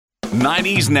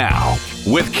90s Now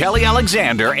with Kelly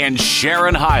Alexander and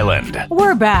Sharon Hyland.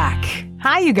 We're back.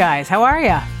 Hi, you guys. How are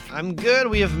you? I'm good.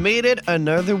 We have made it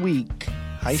another week.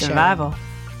 Hi, Survival.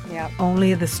 Sharon. Yep.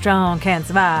 Only the strong can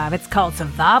survive. It's called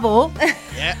survival.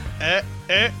 Hi,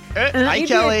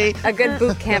 Kelly. A good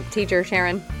boot camp teacher,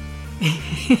 Sharon.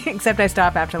 Except I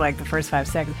stop after like the first 5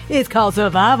 seconds. It's called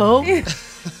survival.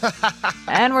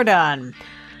 And we're done.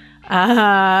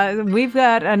 We've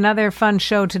got another fun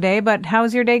show today, but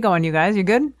how's your day going, you guys? You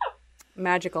good?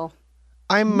 Magical.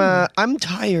 I'm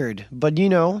tired, but you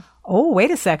know. Oh,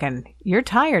 wait a second. You're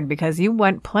tired because you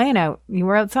went playing out. You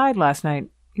were outside last night.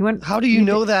 You went. How do you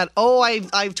know that? Oh,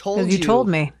 I've told you. Because you told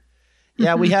me.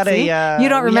 Yeah, we had You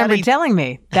don't remember telling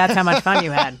me. That's how much fun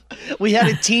you had. We had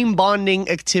a team bonding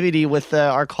activity with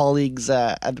our colleagues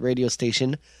at the radio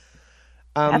station.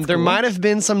 There cool. might have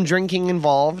been some drinking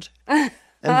involved. And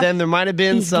then there might have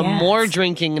been some more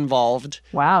drinking involved.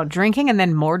 Wow, drinking and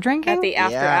then more drinking? At the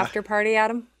after party,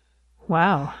 Adam?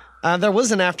 Wow. There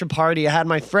was an after party. I had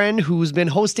my friend who's been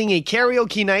hosting a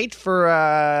karaoke night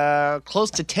for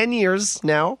close to 10 years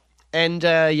now. And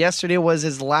yesterday was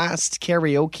his last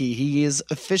karaoke. He is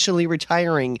officially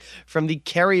retiring from the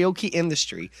karaoke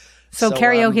industry. So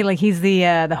karaoke, like he's the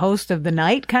host of the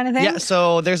night kind of thing? Yeah,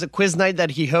 so there's a quiz night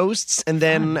that he hosts. And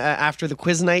then after the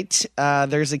quiz night,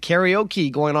 there's a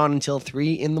karaoke going on until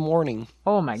 3 in the morning.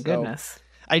 Oh, my goodness.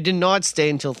 I did not stay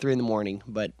until 3 in the morning,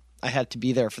 but I had to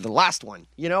be there for the last one,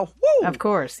 you know? Woo! Of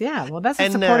course, yeah. Well, that's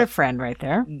a supportive friend right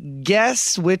there.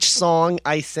 Guess which song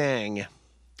I sang.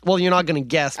 Well, you're not going to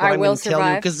guess, but I'm going to tell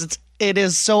you because it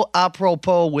is so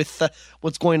apropos with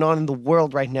what's going on in the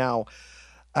world right now.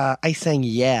 I sang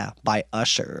Yeah by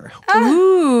Usher.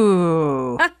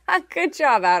 Ooh. Good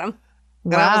job, Adam.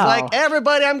 And I was like,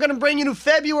 everybody, I'm going to bring you to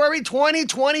February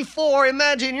 2024.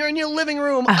 Imagine you're in your living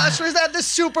room. Usher's at the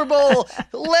Super Bowl.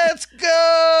 Let's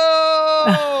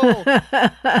go.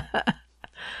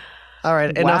 All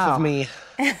right, enough of me.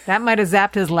 That might have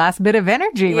zapped his last bit of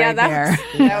energy right there.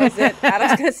 That was it.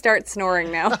 Adam's going to start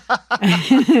snoring now.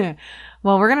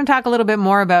 Well, we're going to talk a little bit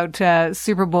more about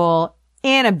Super Bowl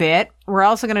in a bit. We're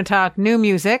also going to talk new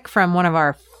music from one of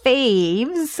our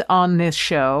faves on this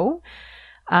show.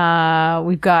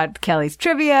 We've got Kelly's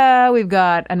Trivia. We've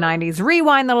got a 90s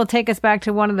rewind that'll take us back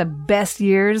to one of the best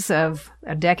years of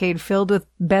a decade filled with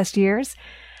best years.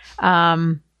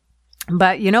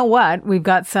 But you know what? We've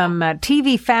got some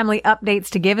TV family updates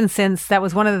to give. And since that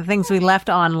was one of the things we left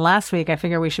on last week, I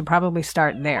figure we should probably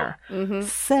start there. Mm-hmm.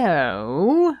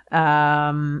 So,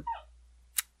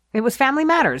 it was Family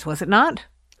Matters, was it not?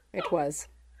 It was.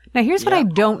 Now, here's what I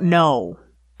don't know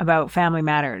about Family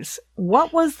Matters.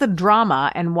 What was the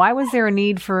drama and why was there a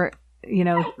need for,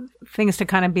 things to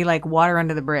kind of be like water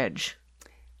under the bridge?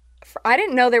 I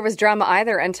didn't know there was drama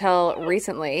either until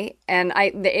recently. And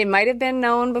it might have been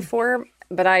known before,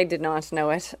 but I did not know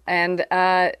it. And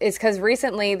it's because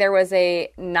recently there was a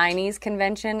 90s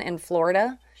convention in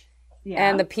Florida. Yeah.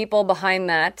 And the people behind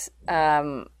that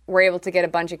were able to get a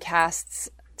bunch of casts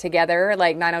together.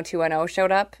 Like 90210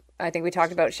 showed up. I think we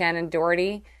talked about Shannon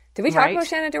Doherty. Did we talk about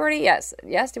Shannon Doherty? Yes.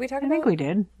 Did we talk about it? I think we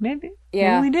did. Maybe.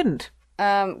 Yeah. Maybe we didn't.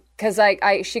 Because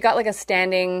she got like a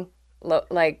standing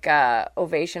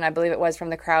ovation, I believe it was, from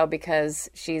the crowd because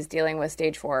she's dealing with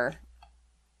stage 4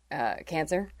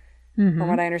 cancer, from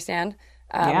what I understand.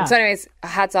 So anyways,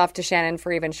 hats off to Shannon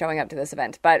for even showing up to this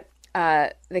event. But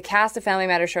the cast of Family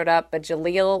Matters showed up, but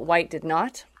Jaleel White did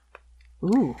not.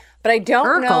 Ooh. But I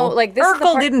don't know. Like this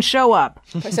Urkel didn't show up.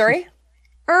 Sorry?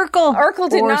 Urkel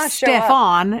did not show up.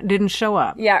 Stefan didn't show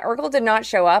up. Yeah, Urkel did not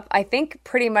show up. I think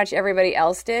pretty much everybody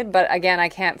else did, but again, I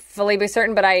can't fully be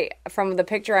certain, but from the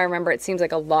picture I remember, it seems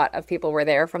like a lot of people were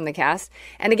there from the cast.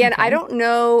 And again, I don't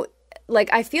know,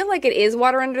 I feel like it is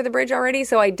water under the bridge already,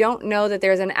 so I don't know that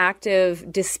there's an active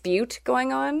dispute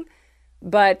going on,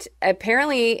 but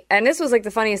apparently, and this was like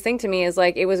the funniest thing to me, is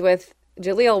like it was with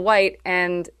Jaleel White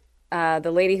and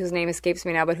the lady whose name escapes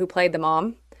me now, but who played the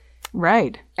mom.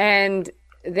 Right. And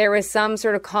there was some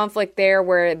sort of conflict there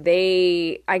where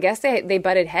they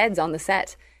butted heads on the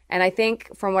set. And I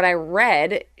think from what I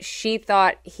read, she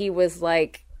thought he was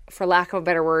like, for lack of a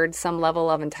better word, some level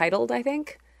of entitled, I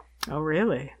think. Oh,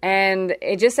 really? And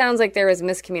it just sounds like there was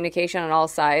miscommunication on all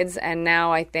sides. And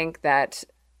now I think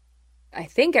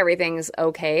everything's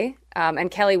okay. And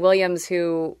Kelly Williams,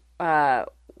 who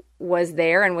was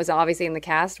there and was obviously in the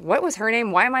cast. What was her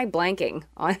name? Why am I blanking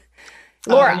on...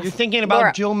 Laura. You're thinking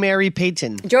about Jo Mary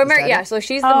Payton. Jo Mary, yeah. So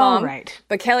she's the mom. Right.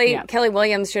 But Kelly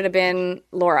Williams should have been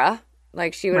Laura.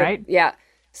 Like she would have, yeah.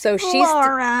 So she's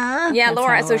Laura. Yeah,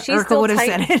 Laura. So she's Urkel still would have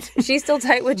tight. said it. She's still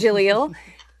tight with Jaleel.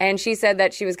 And she said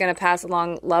that she was going to pass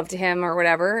along love to him or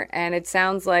whatever. And it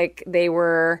sounds like they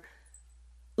were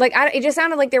like, it just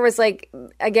sounded like there was like,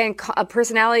 again,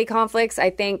 personality conflicts. I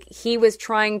think he was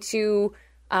trying to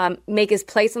make his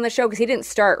place on the show because he didn't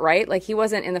start, right? Like he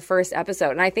wasn't in the first episode.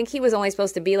 And I think he was only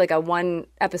supposed to be like a 1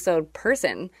 episode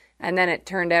person. And then it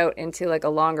turned out into like a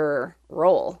longer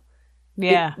role.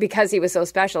 Yeah. Because he was so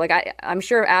special. Like I'm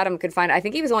sure Adam could find, I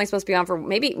think he was only supposed to be on for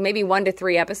maybe 1 to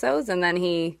 3 episodes. And then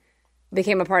he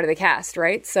became a part of the cast,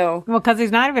 right? So well, because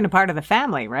he's not even a part of the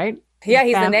family, right? Yeah,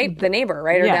 he's the neighbor,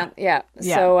 right? Yeah.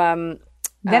 So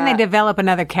then they develop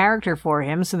another character for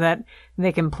him so that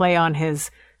they can play on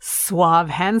his suave,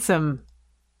 handsome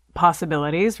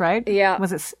possibilities, right? Yeah.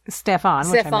 Was it Stefan?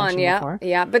 Which I mentioned yeah. before.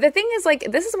 Yeah. But the thing is, like,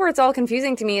 this is where it's all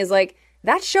confusing to me is like,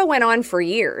 that show went on for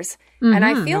years. And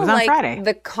I feel like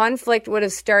the conflict would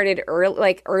have started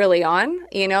early on,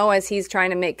 you know, as he's trying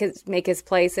to make his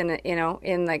place in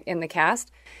the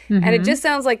cast. And it just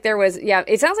sounds like there was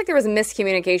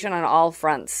miscommunication on all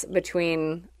fronts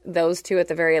between those two at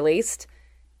the very least.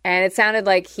 And it sounded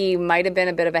like he might have been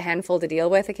a bit of a handful to deal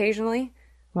with occasionally.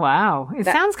 Wow. It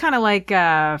sounds kind of like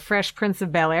Fresh Prince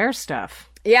of Bel-Air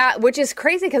stuff. Yeah, which is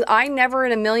crazy because I never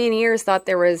in a million years thought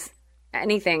there was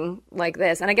anything like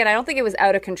this. And again, I don't think it was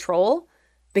out of control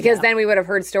because then we would have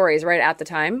heard stories right at the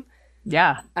time.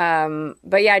 Yeah.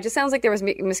 But yeah, it just sounds like there was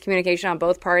miscommunication on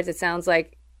both parts. It sounds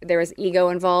like there was ego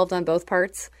involved on both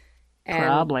parts. And,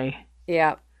 probably.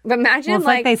 Yeah. But imagine it's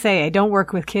like they say, I don't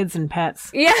work with kids and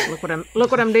pets. Yeah. Look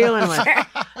what I'm dealing with.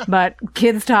 But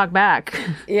kids talk back.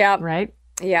 Yeah. Right?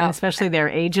 Yeah. And especially their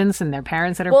agents and their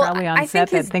parents that are probably on set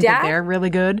that think that they're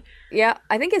really good. Yeah.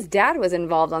 I think his dad was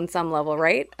involved on some level,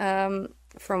 right?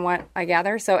 From what I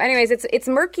gather. So anyways, it's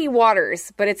murky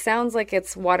waters, but it sounds like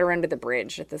it's water under the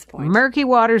bridge at this point. Murky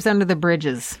waters under the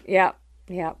bridges. Yeah.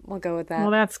 Yeah. We'll go with that. Well,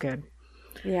 that's good.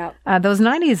 Yeah. Those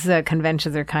 90s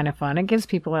conventions are kind of fun. It gives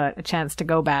people a chance to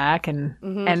go back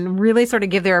and really sort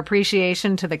of give their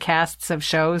appreciation to the casts of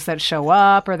shows that show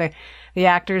up or the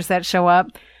actors that show up.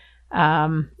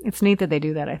 It's neat that they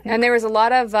do that, I think. And there was a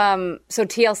lot of, so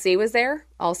TLC was there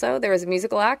also. There was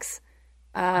musical acts.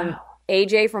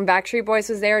 AJ from Backstreet Boys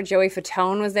was there. Joey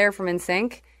Fatone was there from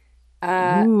NSYNC.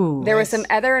 There were some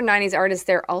other 90s artists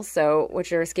there also,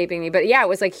 which are escaping me. But yeah, it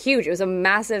was like huge. It was a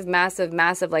massive, massive,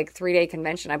 massive like 3-day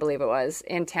convention, I believe it was,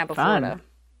 in Tampa, Florida.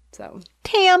 So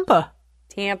Tampa.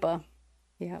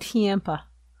 Yeah. Tampa.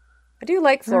 I do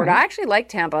like Florida. I actually like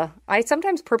Tampa. I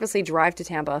sometimes purposely drive to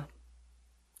Tampa.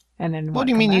 And then what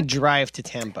do you mean you drive to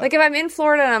Tampa? Like if I'm in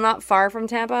Florida and I'm not far from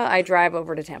Tampa, I drive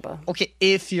over to Tampa. Okay,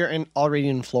 if you're already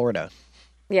in Florida.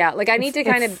 Yeah, like I need to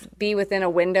kind of be within a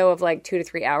window of like 2 to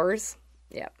 3 hours.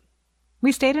 Yeah.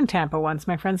 We stayed in Tampa once.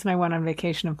 My friends and I went on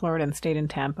vacation in Florida and stayed in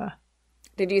Tampa.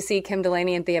 Did you see Kim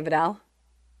Delaney and Thea Vidal?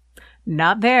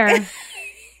 Not there.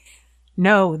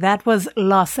 No, that was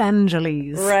Los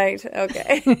Angeles. Right,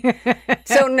 okay.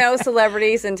 So no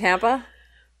celebrities in Tampa?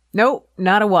 Nope,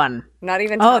 not a one. Not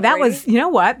even Tom that Brady? was, you know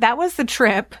what? That was the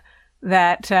trip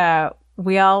that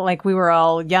we were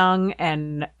all young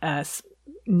and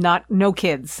no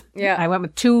kids. Yeah. I went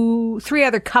with 3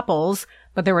 other couples,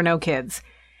 but there were no kids.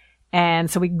 And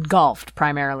so we golfed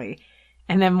primarily.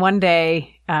 And then one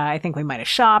day, I think we might have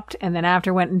shopped, and then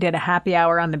after went and did a happy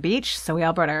hour on the beach. So we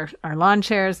all brought our lawn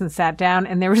chairs and sat down,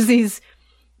 and there was these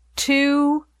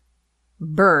 2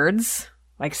 birds,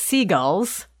 like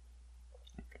seagulls,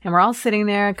 and we're all sitting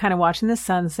there kind of watching the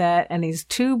sunset, and these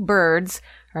 2 birds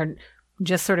are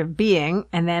just sort of being,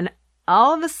 and then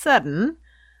all of a sudden,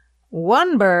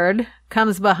 one bird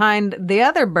comes behind the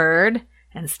other bird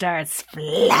and starts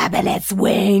flapping its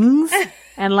wings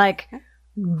and like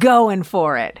going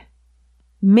for it,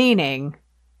 meaning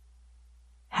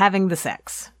having the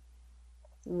sex.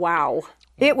 Wow.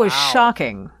 It was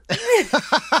shocking.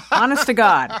 Honest to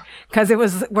God. Because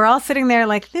we're all sitting there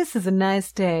like, this is a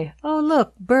nice day. Oh,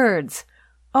 look, birds.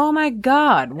 Oh my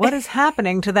God, what is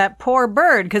happening to that poor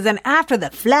bird? Because then after the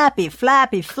flappy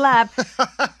flap,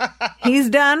 he's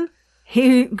done.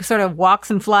 He sort of walks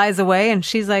and flies away, and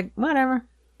she's like, whatever.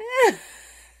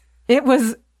 It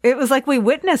was like we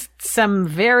witnessed some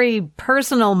very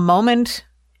personal moment,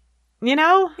 you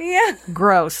know? Yeah.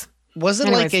 Gross. Was it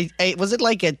like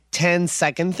a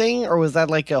 10-second thing, or was that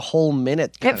like a whole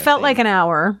minute? It felt like an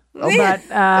hour, but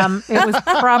it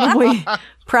was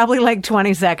probably like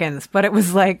 20 seconds. But it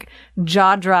was like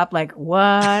jaw drop. Like,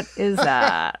 what is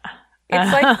that?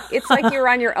 It's like you're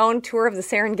on your own tour of the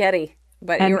Serengeti,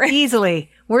 but you're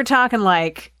easily. We're talking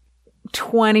like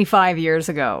 25 years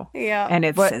ago. Yeah, and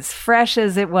it's as fresh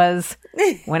as it was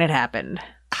when it happened.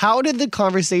 How did the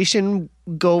conversation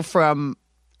go from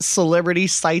celebrity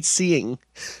sightseeing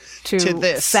to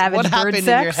this? savage What bird happened in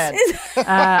your sex. head?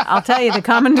 I'll tell you the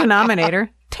common denominator: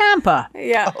 Tampa.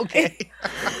 Yeah. Okay.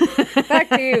 Back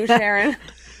to you, Sharon.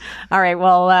 All right.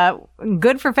 Well,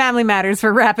 good for Family Matters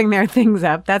for wrapping their things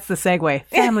up. That's the segue.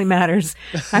 Family Matters.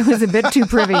 I was a bit too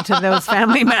privy to those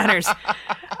Family Matters.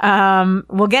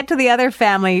 We'll get to the other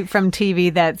family from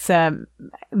TV that's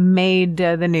made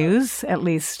the news, at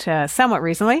least somewhat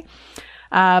recently.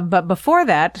 But before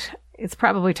that, it's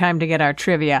probably time to get our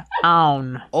trivia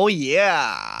on. Oh,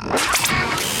 yeah.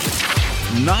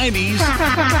 90s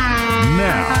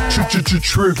now.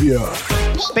 Trivia.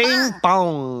 Bing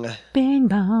bong. Bing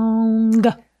bong.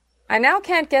 I now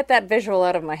can't get that visual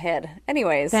out of my head.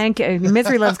 Anyways. Thank you.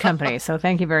 Misery loves company. So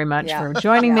thank you very much Yeah. for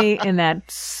joining me in that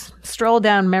stroll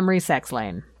down memory sex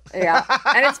lane. Yeah.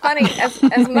 And it's funny,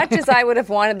 as much as I would have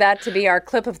wanted that to be our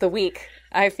clip of the week,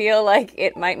 I feel like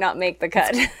it might not make the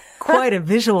cut. Quite a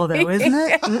visual, though, isn't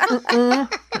it?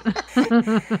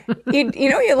 You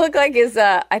know what you look like is,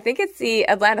 I think it's the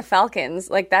Atlanta Falcons.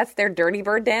 Like, that's their Dirty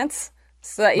Bird dance.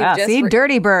 So that you Wow, just see,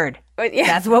 Dirty Bird. yeah,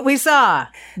 That's what we saw.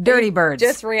 Dirty Birds.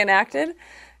 just reenacted.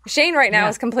 Shane right now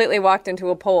has completely walked into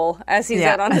a pole as he's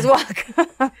out on his walk.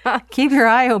 Keep your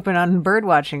eye open on bird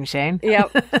watching, Shane.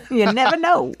 Yep. You never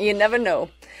know. You never know.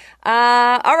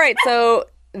 All right, so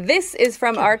this is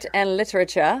from Art and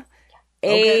Literature.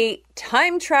 A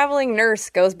time-traveling nurse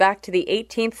goes back to the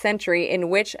 18th century in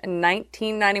which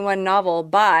 1991 novel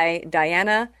by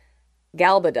Diana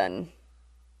Gabaldon.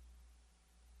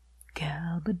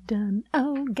 Gabaldon,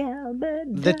 oh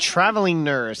Gabaldon. The Traveling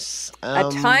Nurse.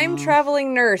 A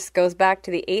time-traveling nurse goes back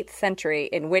to the 8th century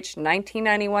in which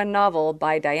 1991 novel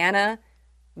by Diana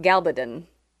Gabaldon.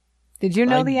 Did you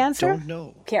know the answer? Don't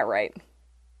know. Can't write.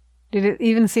 Did it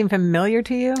even seem familiar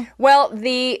to you? Well,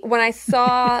 when I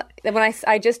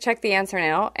just checked the answer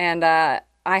now, and I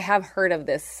have heard of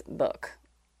this book,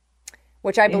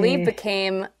 which I believe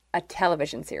became a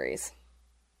television series.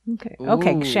 Okay.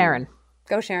 Okay, Sharon.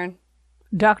 Go, Sharon.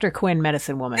 Dr. Quinn,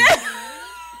 Medicine Woman.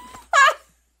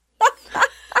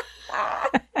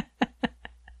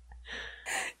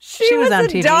 She was on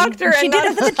TV. Doctor, She and did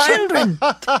not it for the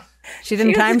children. She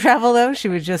didn't time travel, though. She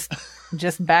was just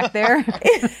back there.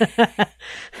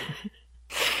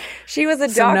 She was a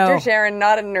So doctor, no. Sharon,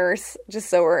 not a nurse. Just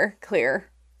so we're clear.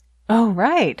 Oh,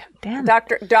 right. Damn.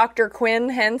 Dr. Quinn,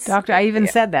 hence. Doctor, I even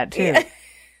said that too.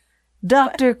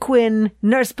 Dr. Quinn,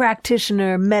 nurse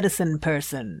practitioner, medicine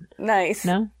person. Nice.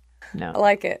 No? I No.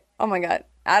 like it. Oh my God.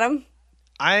 Adam?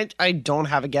 I don't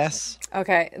have a guess.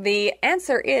 Okay. The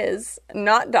answer is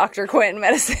not Dr. Quinn,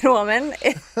 medicine woman.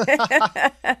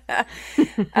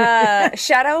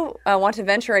 Shadow, want to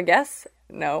venture a guess?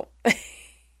 No.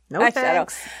 No Not Shadow.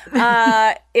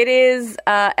 thanks. It is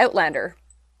Outlander.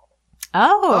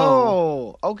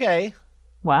 Oh. Oh, okay.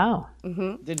 Wow.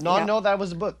 Did not know that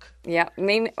was a book. Yeah.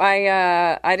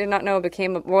 I did not know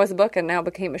it was a book and now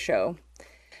became a show.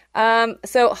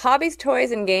 So hobbies,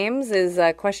 toys, and games is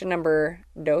question number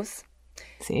 2.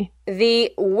 See?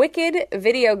 The Wicked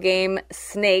video game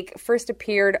Snake first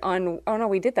appeared on... Oh, no,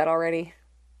 we did that already.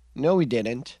 No, we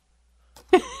didn't.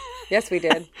 Yes, we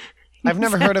did. I've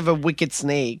never heard of a wicked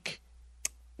snake.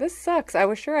 This sucks. I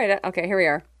was sure I did. Okay, here we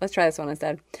are. Let's try this one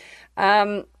instead.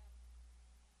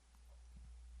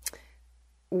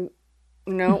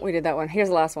 No, we did that one. Here's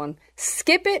the last one.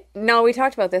 Skip it. No, we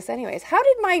talked about this anyways. How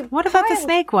did my... What about the pile-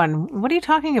 snake one? What are you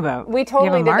talking about? We You have a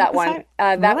totally did mark that one.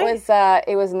 beside- That Really? was...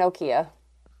 It was Nokia.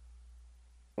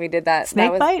 We did that.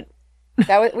 Snake bite?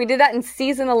 We did that in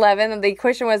season 11. And the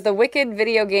question was, the Wicked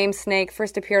video game Snake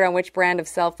first appeared on which brand of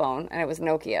cell phone? And it was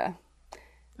Nokia.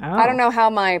 Oh. I don't know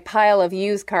how my pile of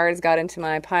used cards got into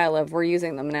my pile of we're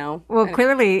using them now. Well,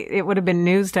 clearly it would have been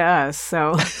news to us,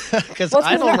 so... Because Well,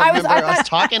 I don't I remember thought- us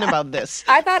talking about this.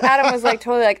 I thought Adam was like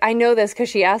totally like, I know this because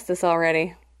she asked this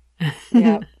already.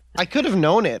 Yeah. I could have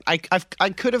known it. I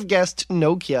could have guessed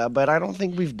Nokia, but I don't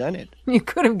think we've done it. You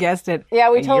could have guessed it. Yeah,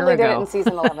 we a totally year did it ago. in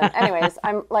season 11. Anyways,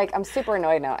 I'm super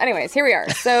annoyed now. Anyways, here we are.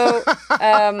 So,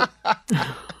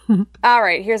 all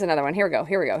right, here's another one. Here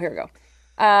we go.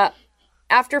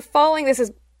 After falling, this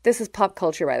is pop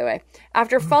culture, by the way.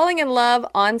 After falling in love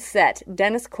on set,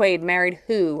 Dennis Quaid married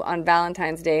who on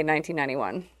Valentine's Day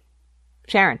 1991?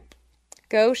 Sharon.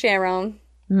 Go, Sharon.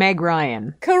 Meg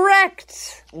Ryan.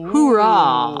 Correct.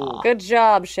 Hoorah! Good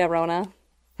job, Sharona.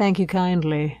 Thank you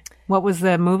kindly. What was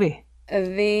the movie?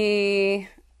 The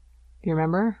Do you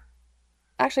remember?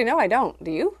 Actually, no, I don't.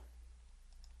 Do you?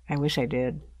 I wish I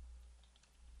did.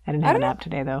 I didn't have an app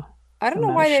today, though. I don't I'm know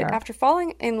not why they, sure. after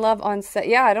falling in love on set.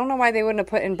 Yeah, I don't know why they wouldn't have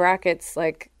put in brackets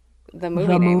like the movie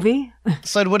The name. movie?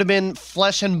 So it would have been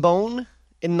Flesh and Bone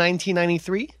in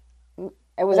 1993?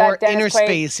 It was or that Dennis Inner Quaid.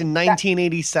 Space in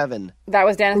 1987. That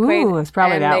was Dennis Ooh, Quaid it's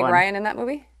probably and that Meg one. Ryan in that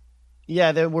movie?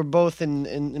 Yeah, they were both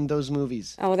in those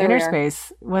movies. Oh, there we Inner are.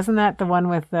 Space. Wasn't that the one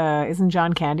with, isn't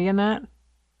John Candy in that?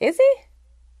 Is he?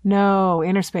 No,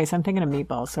 Inner Space. I'm thinking of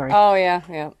Meatballs, sorry. Oh,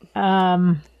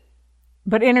 yeah.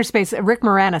 But Inner Space, Rick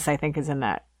Moranis, I think, is in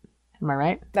that. Am I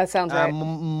right? That sounds right.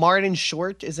 Martin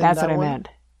Short is in That's that what one. I meant.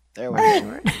 There we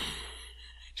go.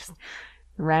 Just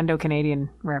rando Canadian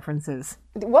references.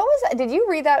 What was that? Did you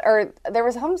read that? Or there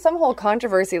was some whole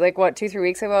controversy, like, 2-3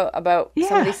 weeks ago about Yeah.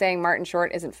 somebody saying Martin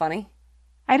Short isn't funny?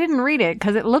 I didn't read it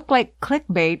because it looked like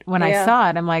clickbait when I Yeah. saw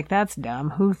it. I'm like, that's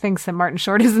dumb. Who thinks that Martin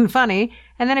Short isn't funny?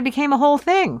 And then it became a whole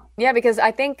thing. Yeah, because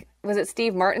I think, was it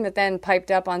Steve Martin that then piped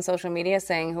up on social media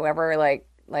saying whoever, like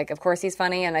of course he's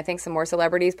funny, and I think some more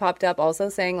celebrities popped up also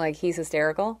saying, like, he's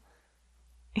hysterical.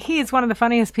 He is one of the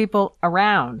funniest people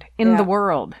around in Yeah. the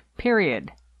world,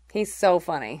 period. He's so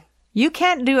funny. You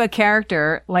can't do a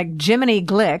character like Jiminy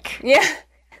Glick Yeah.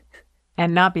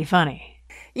 and not be funny.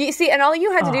 You see, and all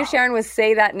you had to do, Sharon, was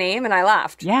say that name, and I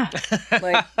laughed. Yeah.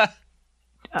 Like,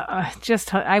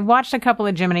 I watched a couple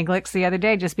of Jiminy Glicks the other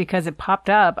day just because it popped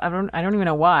up. I don't even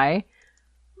know why.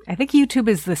 I think YouTube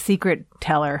is the secret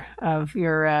teller of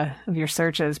your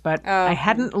searches, but I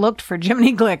hadn't looked for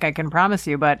Jiminy Glick, I can promise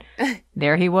you, but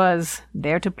there he was,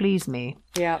 there to please me,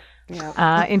 yeah.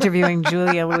 interviewing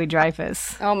Julia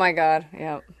Louis-Dreyfus. Oh my God,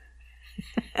 yeah.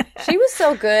 She was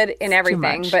so good in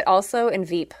everything, much. but also in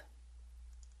Veep.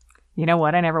 You know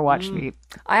what? I never watched Veep.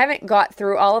 I haven't got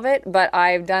through all of it, but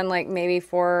I've done like maybe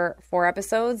four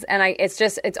episodes, and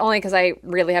it's only because I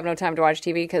really have no time to watch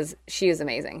TV because she is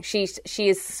amazing. She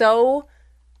is so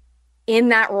in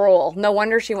that role. No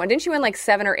wonder she won. Didn't she win like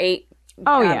 7 or 8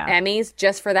 Emmys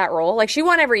just for that role? Like she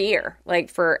won every year, like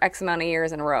for X amount of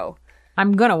years in a row.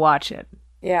 I'm going to watch it.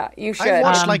 Yeah, you should. I've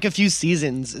watched like a few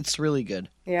seasons. It's really good.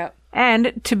 Yeah.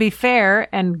 And to be fair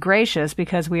and gracious,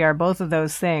 because we are both of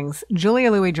those things,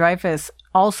 Julia Louis-Dreyfus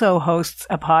also hosts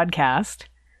a podcast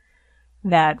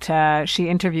that she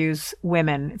interviews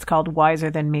women. It's called Wiser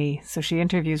Than Me. So she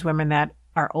interviews women that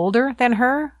are older than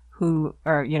her, who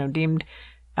are, deemed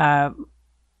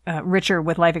richer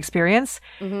with life experience.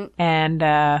 Mm-hmm.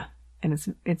 And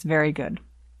it's very good.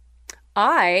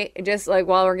 I just, like,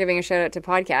 while we're giving a shout out to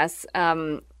podcasts,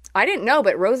 I didn't know,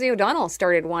 but Rosie O'Donnell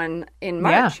started one in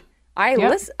March. Yeah.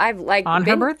 I've like on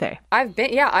her birthday. I've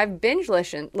binge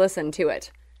listened to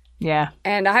it. Yeah.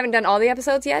 And I haven't done all the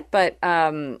episodes yet, but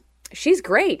she's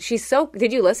great.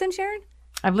 Did you listen, Sharon?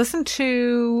 I listened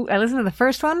to the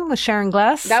first one with Sharon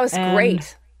Gless. That was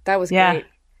great. That was great.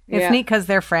 It's neat because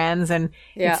they're friends, and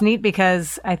it's neat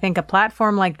because I think a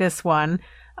platform like this one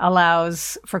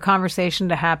allows for conversation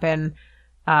to happen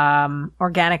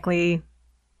organically,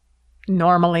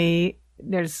 normally.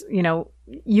 There's,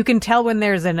 you can tell when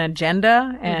there's an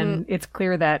agenda, and it's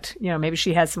clear that, maybe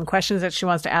she has some questions that she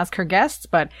wants to ask her guests,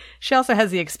 but she also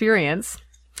has the experience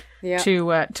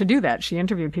to do that. She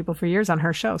interviewed people for years on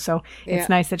her show, so it's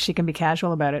nice that she can be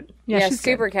casual about it. Yeah, she's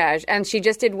super cash. And she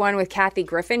just did one with Kathy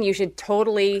Griffin. You should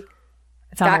totally...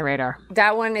 It's on my radar.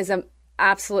 That one is the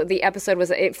episode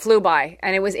it flew by,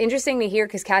 and it was interesting to hear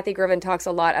because Kathy Griffin talks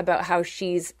a lot about how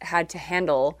she's had to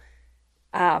handle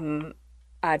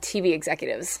TV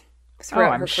executives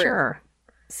throughout her career. Sure.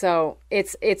 So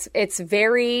it's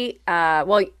very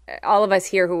well, all of us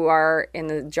here who are in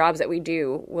the jobs that we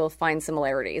do will find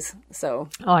similarities. So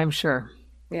I'm sure.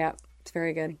 Yeah, it's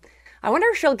very good. I wonder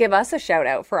if she'll give us a shout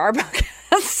out for our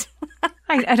podcast.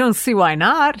 I don't see why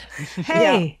not.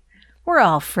 Hey, we're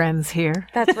all friends here.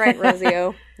 That's right,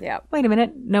 Rosio. Yeah. Wait a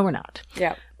minute. No, we're not.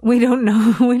 Yeah. We don't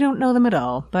know them at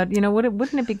all. But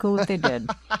wouldn't it be cool if they did?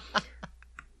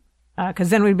 Because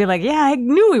then we'd be like, yeah, I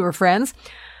knew we were friends.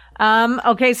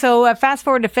 Okay, so fast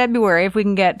forward to February, if we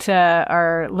can get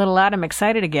our little Adam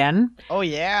excited again. Oh,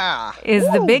 yeah. Is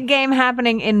the big game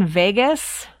happening in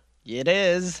Vegas? It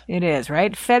is. It is,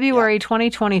 right? February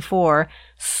 2024,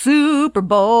 Super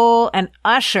Bowl and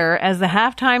Usher as the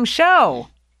halftime show.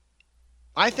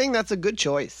 I think that's a good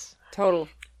choice. Total.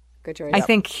 Good choice. I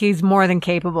think he's more than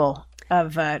capable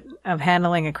of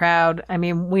handling a crowd. I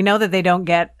mean, we know that they don't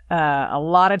get a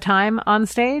lot of time on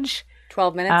stage.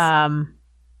 12 minutes.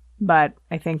 But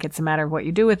I think it's a matter of what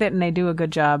you do with it, and they do a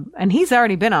good job. And he's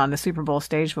already been on the Super Bowl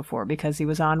stage before because he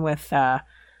was on with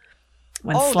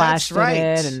when Slash did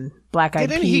it and Black Eyed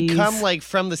Peas. Didn't he come like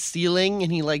from the ceiling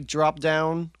and he like dropped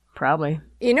down? Probably.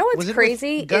 You know what's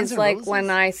crazy is like Roses? when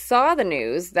I saw the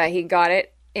news that he got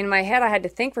it, in my head I had to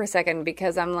think for a second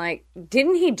because I'm like,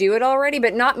 didn't he do it already?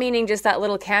 But not meaning just that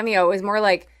little cameo. It was more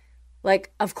like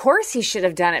of course he should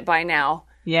have done it by now.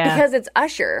 Yeah. Because it's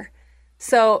Usher.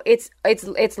 So it's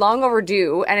long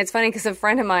overdue, and it's funny because a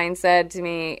friend of mine said to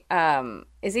me,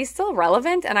 "Is he still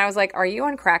relevant?" And I was like, "Are you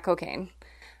on crack cocaine?"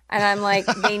 And I'm like,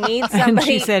 "They need somebody." And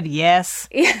she said, "Yes."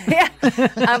 Yeah.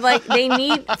 I'm like, they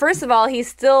need. First of all, he's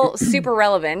still super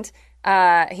relevant.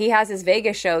 He has his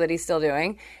Vegas show that he's still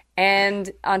doing,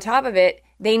 and on top of it,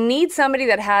 they need somebody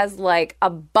that has like a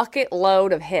bucket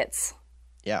load of hits.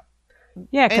 Yeah.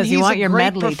 Yeah, because you he's want a your great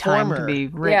medley time to performer. be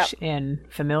rich and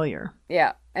familiar.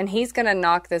 Yeah, and he's gonna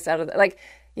knock this out of the, like.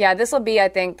 Yeah, this will be, I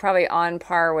think, probably on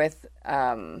par with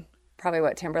probably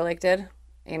what Timberlake did.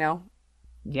 You know.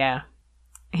 Yeah.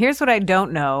 Here's what I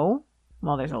don't know.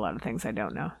 Well, there's a lot of things I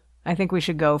don't know. I think we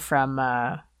should go from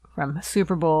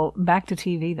Super Bowl back to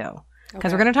TV though,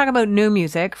 because we're going to talk about new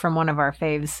music from one of our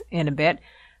faves in a bit.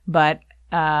 But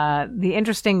the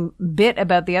interesting bit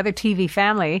about the other TV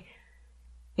family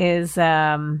is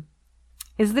the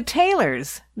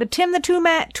Taylors, the Tim the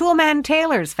Toolman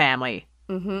Taylors family.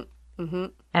 Mm-hmm. Mm-hmm.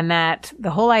 And that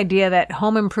the whole idea that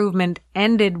Home Improvement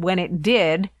ended when it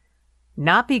did,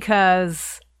 not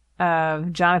because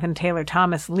of Jonathan Taylor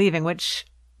Thomas leaving, which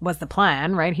was the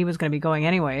plan, right? He was going to be going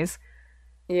anyways.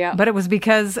 Yeah. But it was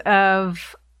because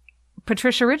of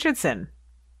Patricia Richardson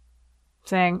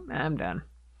saying, "I'm done."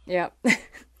 Yeah.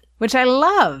 Which I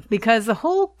love, because the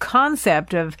whole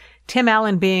concept of Tim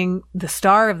Allen being the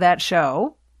star of that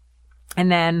show,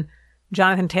 and then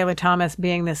Jonathan Taylor Thomas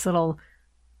being this little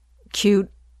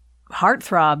cute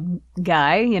heartthrob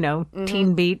guy, you know,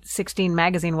 Teen Beat, 16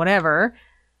 Magazine, whatever.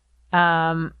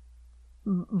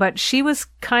 But she was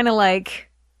kind of like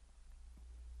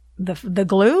the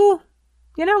glue,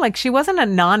 you know, like she wasn't a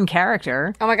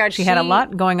non-character. Oh my God. She had a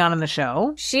lot going on in the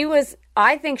show.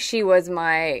 I think she was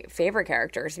my favorite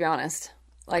character, to be honest.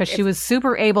 Because she was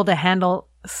super able to handle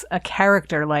a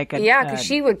character like a because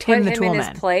she would put Tim the him in his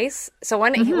Toolman. place. So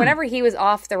whenever he was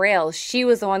off the rails, she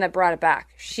was the one that brought it back.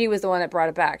 She was the one that brought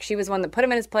it back. She was the one that put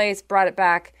him in his place, brought it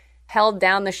back, held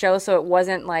down the show so it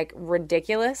wasn't like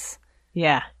ridiculous.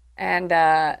 Yeah. And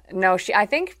no, I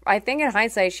think in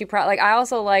hindsight she probably, like, I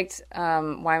also liked why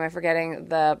am I forgetting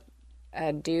the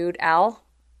dude, Al?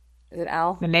 Is it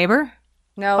Al? The neighbor?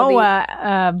 No.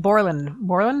 Borland.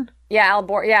 Borland? Yeah,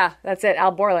 yeah, that's it.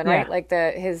 Al Borland, right? Yeah. Like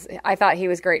I thought he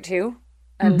was great too.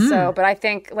 And so, but I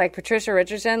think like Patricia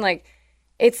Richardson, like,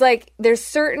 it's like there's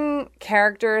certain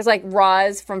characters like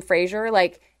Roz from Frasier,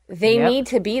 like they need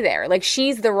to be there. Like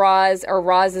she's the Roz, or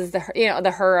Roz is the her, you know,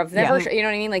 the her of the her. You know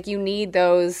what I mean? Like you need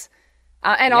those,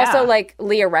 and also like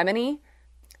Leah Remini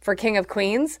for King of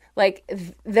Queens. Like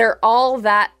they're all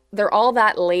that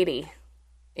lady.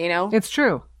 You know, It's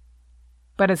true.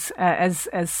 But it's as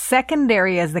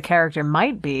secondary as the character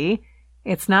might be,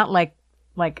 it's not like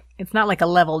it's not like a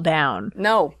level down.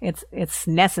 No, It's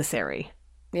necessary.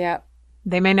 yeah.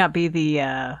 They may not be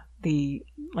the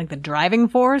driving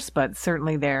force, but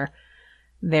certainly they're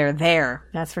there.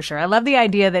 That's for sure. I love the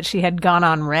idea that she had gone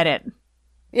on Reddit,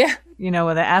 Yeah. you know,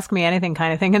 with a ask me anything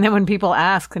kind of thing. And then when people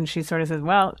ask, and she sort of says,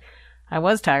 "Well, I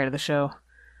was tired of the show,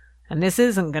 and this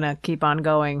isn't going to keep on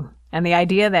going." And the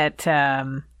idea that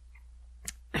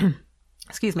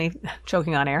excuse me,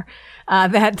 choking on air,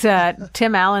 that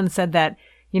Tim Allen said that,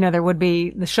 you know,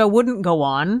 the show wouldn't go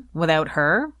on without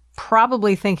her,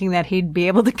 probably thinking that he'd be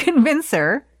able to convince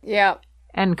her, Yeah.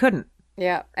 and couldn't.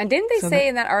 Yeah. And didn't they say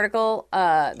in that article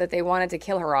that they wanted to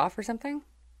kill her off or something?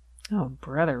 Oh,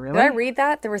 brother, really? Did I read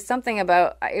that? There was something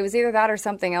about, it was either that or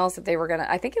something else that they were going to,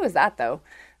 I think it was that though,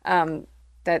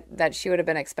 that she would have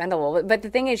been expendable. But the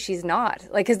thing is, she's not.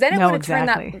 Like, because then it would have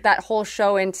turned that whole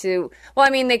show into, well,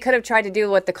 I mean, they could have tried to do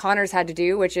what the Connors had to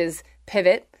do, which is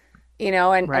pivot, you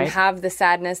know, and have the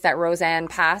sadness that Roseanne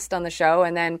passed on the show,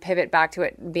 and then pivot back to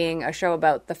it being a show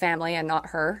about the family and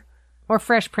not her. Or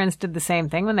Fresh Prince did the same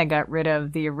thing when they got rid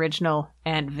of the original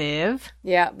Aunt Viv.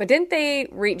 Yeah, but didn't they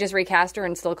just recast her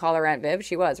and still call her Aunt Viv?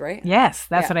 She was, right? Yes,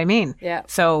 that's what I mean. Yeah.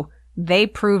 So they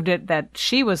proved it that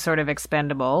she was sort of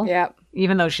expendable. Yeah.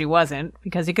 Even though she wasn't,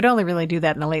 because you could only really do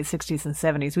that in the late 60s and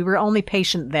 70s. We were only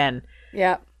patient then.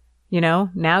 Yeah. You know,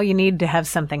 now you need to have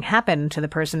something happen to the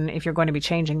person if you're going to be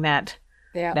changing that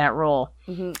role.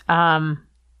 Mm-hmm.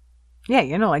 Yeah,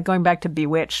 you know, like going back to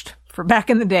Bewitched. For back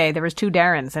in the day, there was 2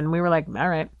 Darrens, and we were like, all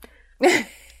right.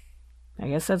 I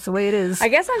guess that's the way it is. I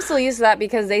guess I'm still used to that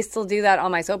because they still do that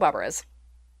on my soap operas.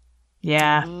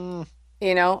 Yeah.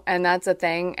 You know, and that's a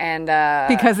thing. And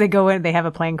because they go in, they have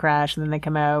a plane crash, and then they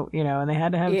come out, you know, and they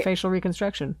had to have facial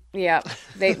reconstruction. Yeah,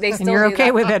 they still. And you're do okay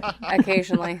that with it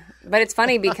occasionally, but it's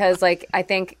funny because, like, I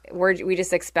think we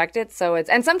just expect it, so it's,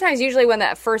 and sometimes usually when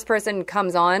that first person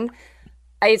comes on,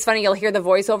 it's funny, you'll hear the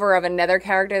voiceover of another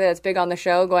character that's big on the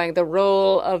show going, the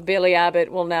role of Billy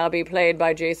Abbott will now be played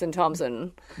by Jason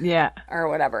Thompson. Yeah. Or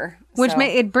whatever. Which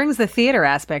it brings the theater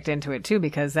aspect into it too,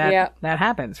 because that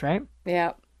happens, right?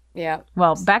 Yeah. Yeah.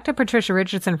 Well, back to Patricia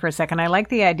Richardson for a second. I like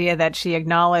the idea that she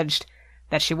acknowledged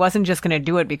that she wasn't just going to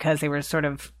do it because they were sort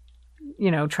of,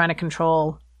 trying to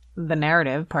control the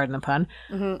narrative, pardon the pun.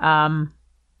 Mm-hmm.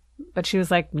 But she was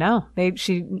like, no,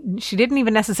 she didn't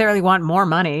even necessarily want more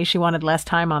money. She wanted less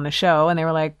time on the show. And they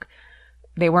were like,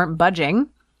 they weren't budging.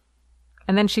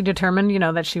 And then she determined,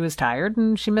 that she was tired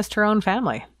and she missed her own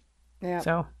family. Yeah.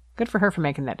 So good for her for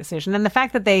making that decision. And the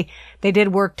fact that they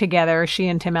did work together, she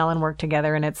and Tim Allen worked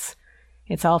together, and it's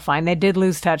all fine. They did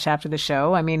lose touch after the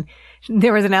show. I mean,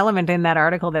 there was an element in that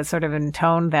article that sort of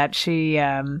intoned that she,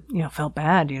 felt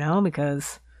bad,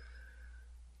 because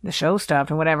the show stopped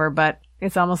and whatever, but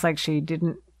it's almost like she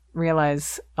didn't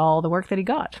realize all the work that he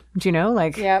got. Do you know?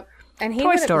 Like, yep. And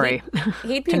Toy Story.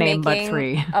 He'd be to name but making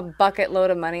three. a bucket load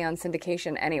of money on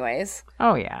syndication anyways.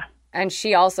 Oh, yeah. And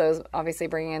she also is obviously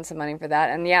bringing in some money for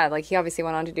that. And yeah, like he obviously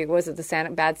went on to do, was it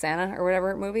the Bad Santa or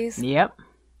whatever movies? Yep.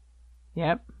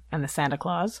 And the Santa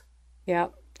Claus.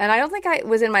 Yep. And I don't think I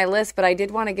was in my list, but I did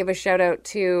want to give a shout out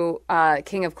to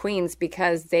King of Queens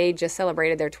because they just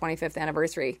celebrated their 25th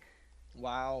anniversary.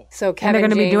 Wow. So Kevin And they're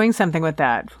going to James, be doing something with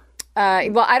that.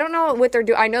 well, I don't know what they're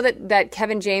doing. I know that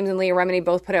Kevin James and Leah Remini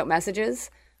both put out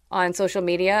messages on social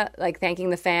media, like thanking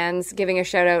the fans, giving a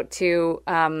shout out to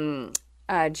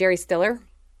Jerry Stiller.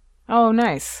 Oh,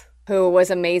 nice. Who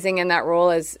was amazing in that role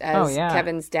as yeah.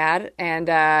 Kevin's dad. And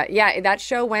that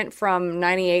show went from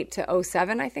 98 to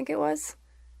 07, I think it was.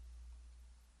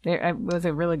 It was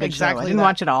a really good show. Exactly I didn't that.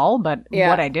 watch it all, but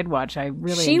what I did watch, I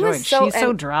really She was enjoyed. so- She's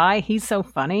so dry. He's so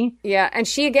funny. Yeah, and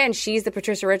she's the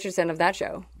Patricia Richardson of that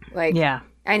show. Like, Yeah.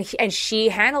 and she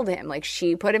handled him. Like,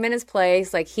 she put him in his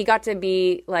place. Like, he got to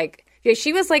be like,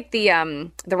 she was like the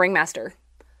ringmaster.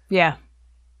 Yeah.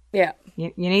 Yeah,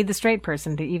 You need the straight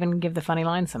person to even give the funny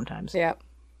lines sometimes. yeah.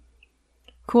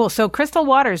 Cool. So Crystal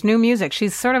Waters, new music.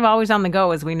 She's sort of always on the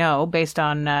go, as we know, based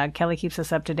on Kelly keeps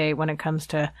us up to date when it comes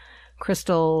to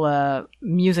Crystal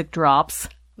music drops.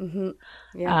 Mm-hmm.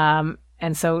 Yeah.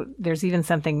 And so there's even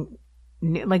something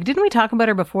new. Like, didn't we talk about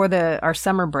her before our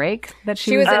summer break? That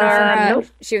she was in nope.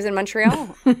 she was in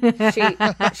Montreal.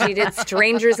 she did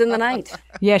Strangers in the Night.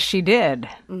 Yes, she did.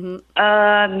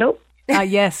 Mm-hmm. Nope.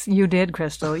 Yes, you did,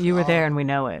 Crystal. You were there, and we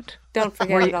know it. Don't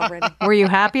forget it already. Were you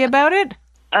happy about it?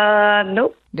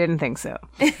 Nope. Didn't think so.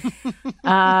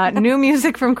 New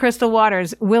music from Crystal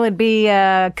Waters. Will it be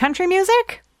country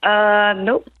music?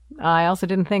 Nope. I also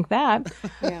didn't think that.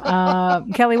 Yeah.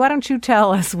 Kelly, why don't you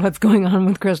tell us what's going on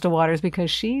with Crystal Waters,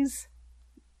 because she's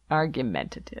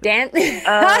argumentative.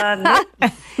 Nope.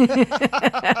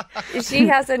 She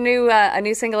has a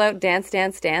new single out, Dance,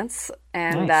 Dance, Dance.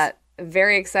 And Nice.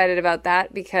 very excited about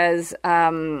that because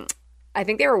I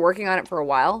think they were working on it for a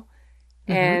while.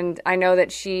 Mm-hmm. And I know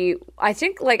that I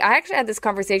actually had this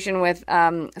conversation with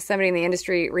somebody in the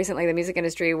industry recently, the music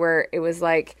industry, where it was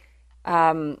like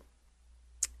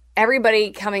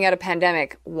everybody coming out of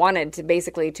pandemic wanted to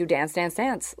basically to dance, dance,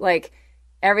 dance. Like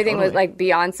everything was like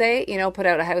Beyonce, put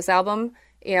out a house album.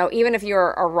 Even if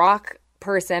you're a rock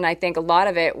person, I think a lot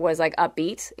of it was like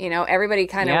upbeat. Everybody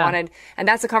kind of wanted, and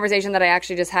that's a conversation that I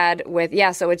actually just had with,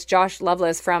 so it's Josh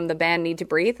Loveless from the band Need to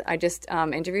Breathe. I just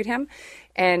interviewed him,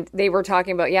 and they were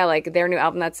talking about, like their new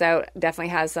album that's out definitely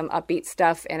has some upbeat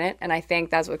stuff in it. And I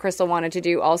think that's what Crystal wanted to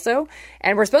do also.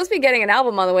 And we're supposed to be getting an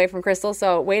album on the way from Crystal,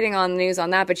 so waiting on the news on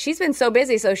that. But she's been so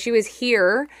busy. So she was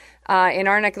here in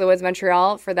our neck of the woods,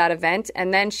 Montreal, for that event.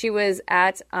 And then she was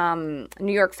at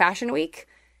New York Fashion Week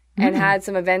and had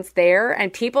some events there.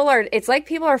 And it's like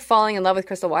people are falling in love with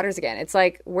Crystal Waters again. It's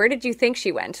like, where did you think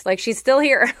she went? Like, she's still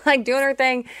here, like doing her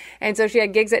thing. And so she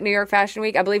had gigs at New York Fashion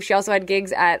Week. I believe she also had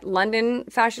gigs at London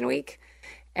Fashion Week.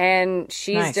 And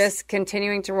she's just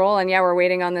continuing to roll. And we're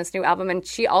waiting on this new album. And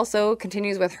she also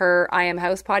continues with her I Am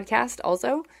House podcast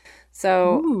also.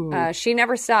 So she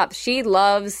never stops. She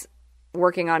loves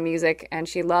working on music, and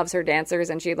she loves her dancers,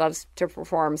 and she loves to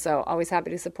perform. So always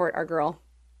happy to support our girl.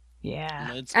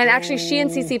 Yeah. And actually, she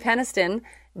and Cece Peniston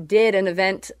did an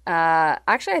event.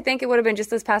 Actually, I think it would have been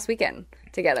just this past weekend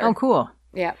together. Oh, cool.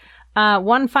 Yeah.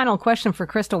 One final question for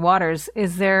Crystal Waters.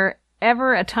 Is there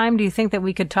ever a time, do you think, that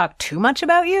we could talk too much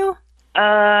about you?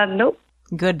 Nope.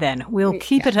 Good, then. We'll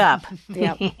keep it up.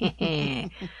 Yep.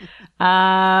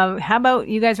 How about,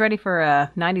 you guys ready for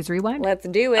a 90s rewind? Let's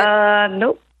do it.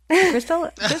 Nope. Crystal,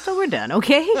 we're done.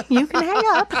 Okay, you can hang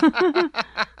up.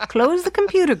 Close the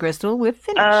computer, Crystal. We're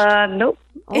finished. Nope.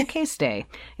 Okay, stay.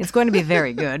 It's going to be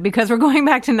very good because we're going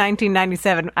back to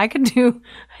 1997. I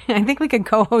think we could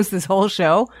co-host this whole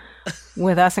show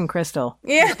with us and Crystal.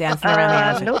 Yeah. Just dancing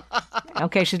around the attic.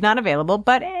 Okay, she's not available,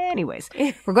 but anyways.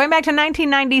 We're going back to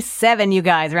 1997, you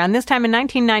guys, around this time in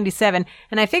 1997.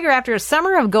 And I figure after a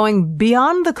summer of going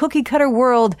beyond the cookie cutter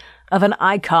world of an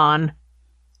icon,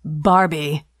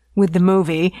 Barbie, with the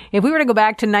movie, if we were to go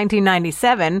back to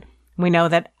 1997, we know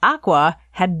that Aqua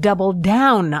had doubled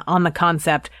down on the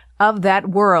concept of that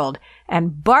world,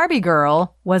 and Barbie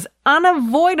Girl was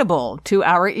unavoidable to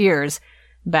our ears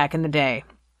back in the day.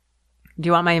 Do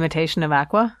you want my imitation of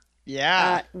Aqua?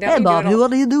 Yeah. Don't you do it all-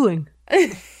 what are you doing?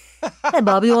 Hey,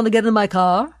 Bobby, you want to get in my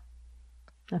car?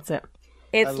 That's it.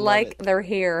 It's like they're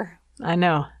here. I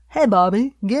know. Hey,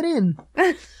 Bobby, get in.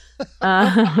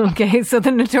 Okay, so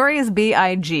the Notorious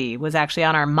B.I.G. was actually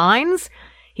on our minds.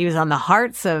 He was on the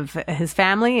hearts of his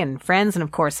family and friends and,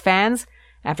 of course, fans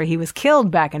after he was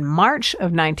killed back in March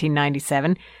of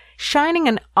 1997, shining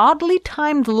an oddly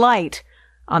timed light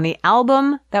on the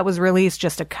album that was released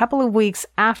just a couple of weeks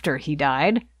after he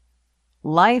died,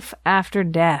 Life After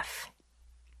Death.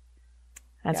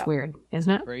 That's weird,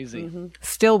 isn't it? Crazy.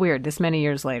 Still weird this many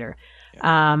years later.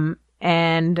 And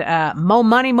Mo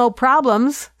Money, Mo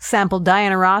Problems, sampled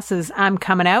Diana Ross's I'm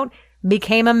Coming Out,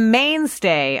 became a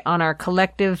mainstay on our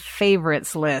collective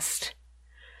favorites list.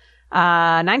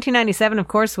 1997, of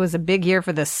course, was a big year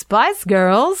for the Spice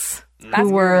Girls,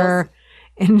 who were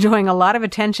enjoying a lot of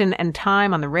attention and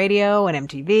time on the radio and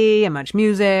MTV and Much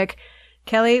Music.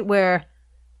 Kelly, where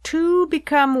two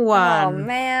become one. Oh,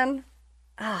 man.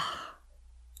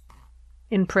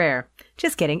 In prayer.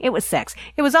 Just kidding. It was sex.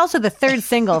 It was also the third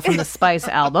single from the Spice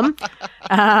album.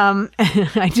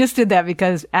 I just did that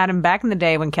because, Adam, back in the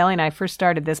day when Kelly and I first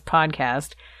started this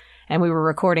podcast and we were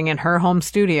recording in her home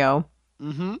studio,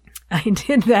 I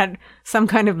did that some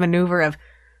kind of maneuver of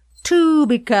two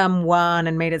become one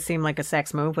and made it seem like a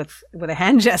sex move with a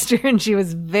hand gesture, and she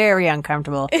was very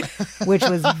uncomfortable, which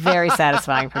was very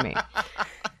satisfying for me.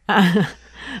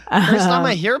 First time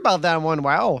I hear about that one.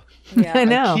 Wow. Yeah. I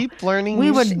know. Keep learning.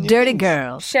 We new were new dirty things.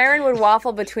 girls. Sharon would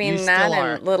waffle between You that still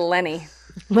and are. Little Lenny.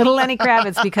 Little Lenny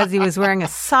Kravitz, because he was wearing a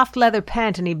soft leather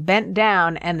pant and he bent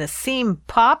down and the seam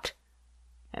popped,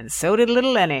 and so did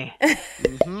Little Lenny.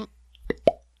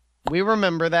 We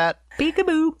remember that.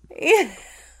 Peekaboo.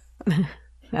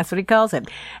 That's what he calls it.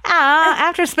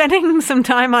 After spending some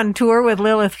time on tour with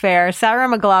Lilith Fair, Sarah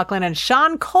McLachlan and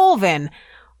Sean Colvin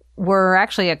were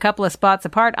actually a couple of spots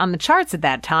apart on the charts at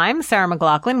that time. Sarah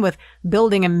McLachlan with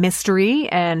Building a Mystery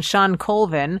and Sean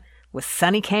Colvin with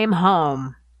Sunny Came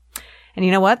Home. And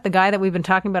you know what? The guy that we've been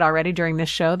talking about already during this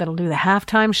show that'll do the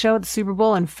halftime show at the Super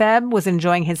Bowl in Feb was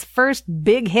enjoying his first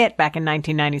big hit back in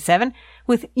 1997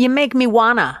 with You Make Me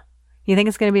Wanna. You think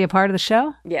it's going to be a part of the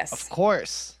show? Yes. Of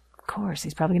course. Of course.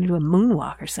 He's probably going to do a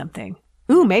moonwalk or something.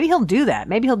 Ooh, maybe he'll do that.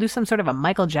 Maybe he'll do some sort of a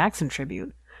Michael Jackson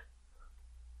tribute.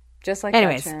 Just like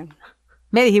Anyways. that, Sharon.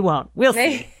 Maybe he won't. We'll see.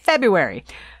 Maybe. February.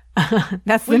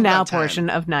 That's the We've now got time. portion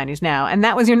of 90s Now. And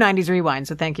that was your 90s Rewind,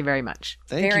 so thank you very much.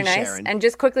 Thank Very you, nice. Sharon. And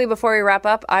just quickly before we wrap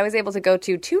up, I was able to go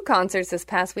to 2 concerts this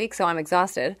past week, so I'm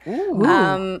exhausted.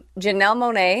 Janelle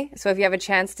Monáe. So if you have a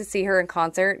chance to see her in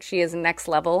concert, she is next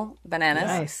level bananas.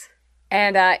 Nice.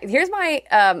 And here's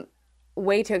my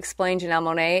way to explain Janelle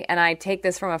Monáe, and I take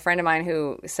this from a friend of mine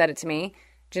who said it to me.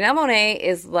 Janelle Monáe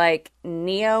is like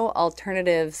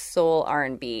neo-alternative soul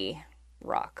R&B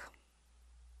rock.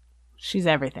 She's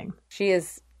everything.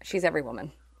 She's every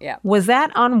woman. Yeah. Was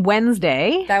that on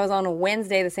Wednesday That was on a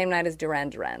Wednesday, the same night as Duran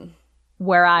Duran.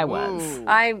 where I was?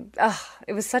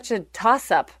 It was such a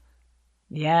toss-up.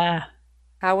 Yeah.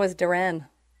 How was Duran?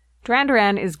 Duran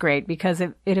Duran is great because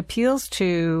it appeals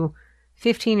to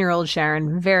 15-year-old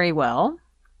Sharon very well.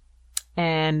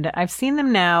 And I've seen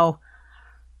them now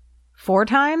 4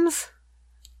 times,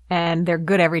 and they're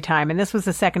good every time. And this was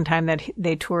the second time that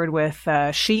they toured with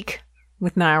Chic,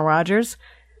 with Nile Rodgers.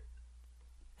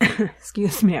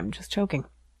 Excuse me, I'm just choking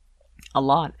a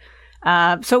lot.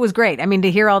 So it was great. I mean,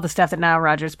 to hear all the stuff that Nile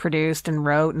Rodgers produced and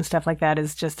wrote and stuff like that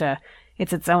is just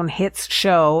it's its own hits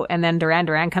show. And then Duran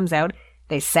Duran comes out.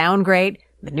 They sound great.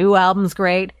 The new album's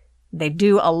great. They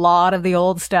do a lot of the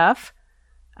old stuff.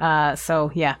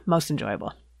 So yeah, most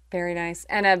enjoyable. Very nice.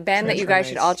 And a band that you guys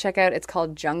should all check out, it's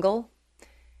called Jungle.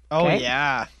 Oh, Okay.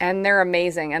 yeah. And they're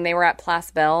amazing. And they were at Place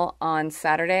Belle on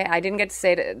Saturday. I didn't get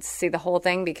to see the whole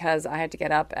thing because I had to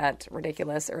get up at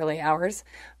ridiculous early hours.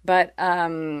 But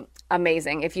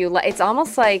amazing. If you it's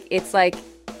almost like it's like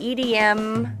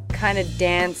EDM kind of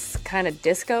dance, kind of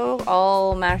disco,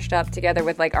 all mashed up together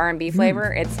with like R&B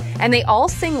flavor. And they all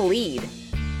sing lead.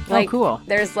 Like, cool.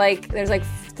 There's like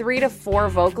 3 to 4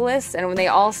 vocalists, and when they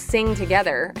all sing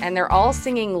together, and they're all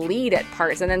singing lead at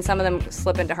parts, and then some of them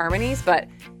slip into harmonies, but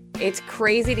it's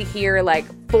crazy to hear like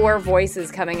 4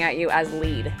 voices coming at you as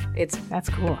lead. That's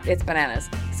cool. It's bananas.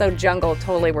 So Jungle,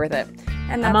 totally worth it.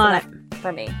 And that's enough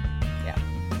for me. Yeah.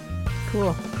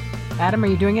 Cool. Adam, are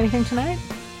you doing anything tonight?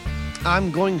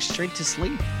 I'm going straight to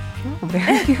sleep. Oh,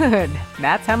 very good.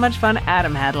 That's how much fun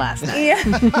Adam had last night.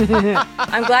 Yeah.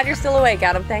 I'm glad you're still awake,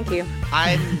 Adam. Thank you.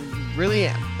 I really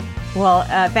am. Well,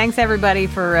 thanks everybody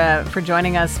for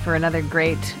joining us for another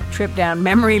great trip down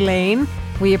memory lane.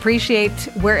 We appreciate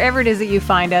wherever it is that you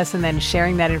find us, and then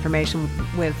sharing that information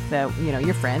with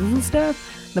your friends and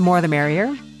stuff. The more, the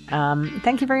merrier.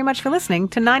 Thank you very much for listening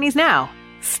to 90s Now.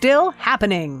 Still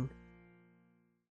happening.